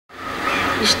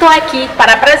Estou aqui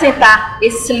para apresentar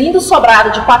esse lindo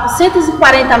sobrado de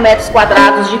 440 metros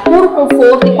quadrados de puro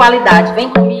conforto e qualidade. Vem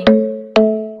comigo!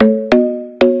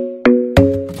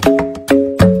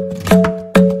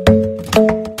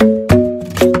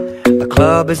 The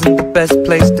club isn't the best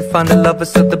place to find the lovers,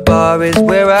 so the bar is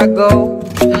where I go.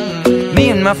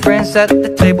 Me and my friends at the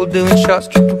table doing shots,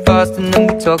 tripping fast and then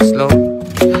we talk slow.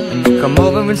 And you come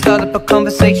over and start up a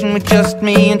conversation with just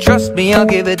me, and trust me, I'll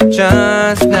give it a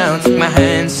chance. Now take my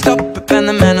hand, stop it, and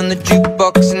the man on the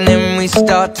jukebox, and then we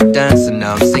start to dance. And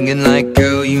now I'm singing like,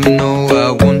 girl, you know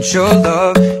I want your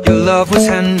love. Your love was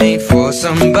handmade for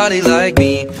somebody like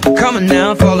me. Come on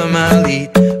now, follow my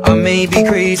lead. I may be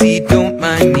crazy, don't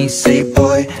mind me. Say,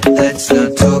 boy, let's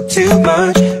not talk too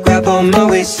much. Grab on my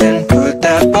waist and put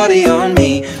that body on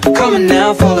me. Come on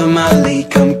now, follow my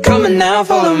lead. Come on now,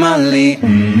 follow my lead.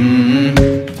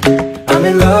 I'm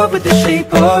in love with the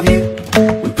shape of you.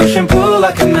 We push and pull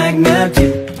like a magnet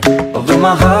do. Although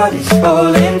my heart is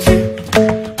falling too.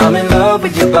 I'm in love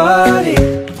with your body.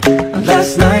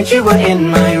 Last night you were in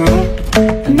my room,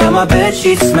 and now my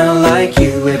bedsheets smell like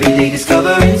you. Every day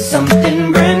discovering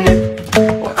something brand new.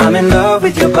 Well, I'm in love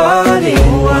with your body.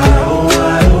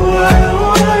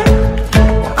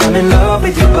 I'm in love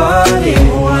with your body.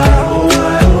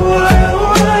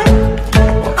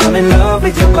 I'm in love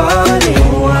with your body.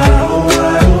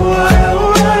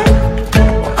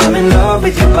 I'm in love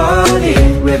with your body.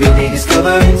 Every day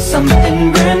discovering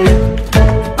something brand new.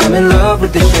 I'm in love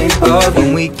with the shape of you.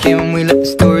 When we came, we let the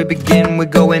story begin. We're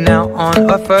going out on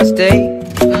our first date.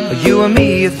 You and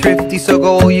me are thrifty, so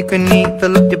go all you can eat.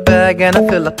 Fill up your bag and I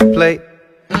fill up the plate.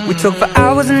 We talk for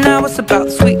hours and hours about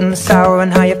the sweet and the sour,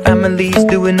 and how your family's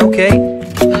doing okay.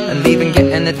 And leaving,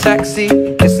 getting a taxi,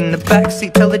 kissing the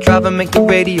backseat, tell the driver make the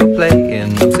radio play.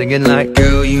 And I'm singing like,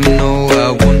 girl, you know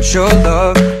I want your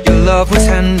love. Your love was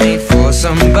handmade for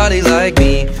somebody like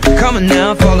me. Come on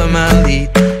now, follow my lead.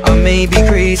 I may be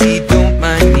crazy, don't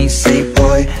mind me. Say,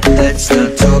 boy, let's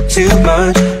not talk too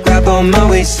much. Grab on my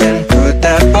waist and put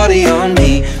that body on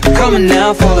me. Come on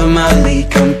now, follow my lead.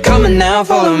 Come on now,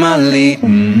 follow my lead.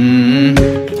 I'm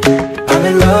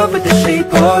in love with the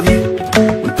shape of you.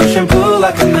 We push and pull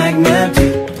like a magnet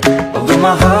do. Although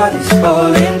my heart is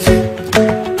falling too.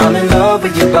 I'm in love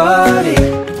with your body.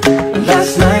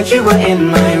 Last night you were in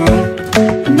my room,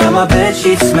 and now my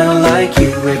bedsheets smell like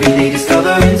you. Every day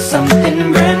discovering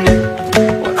something brand new.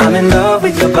 Well, I'm in love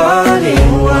with your body.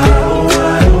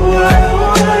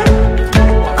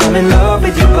 I'm in love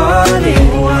with your body.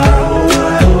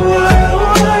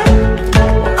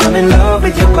 I'm in love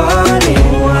with your body.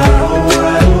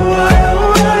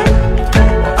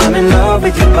 I'm in love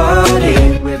with your body.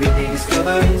 Every day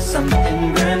discovering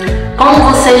something brand new.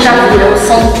 Como vocês já viram,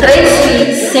 são 3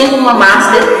 suítes, sendo uma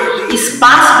master,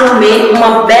 espaço gourmet,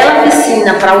 uma bela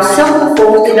piscina para o seu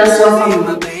conforto e da sua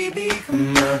família.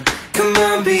 Come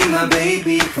on, be my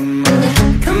baby, come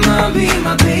on. Come on, be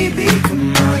my baby,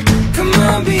 come on. Come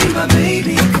on, be my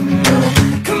baby, come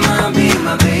on. Come on, be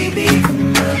my baby,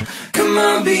 come on. Come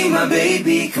on, be my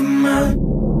baby, come on.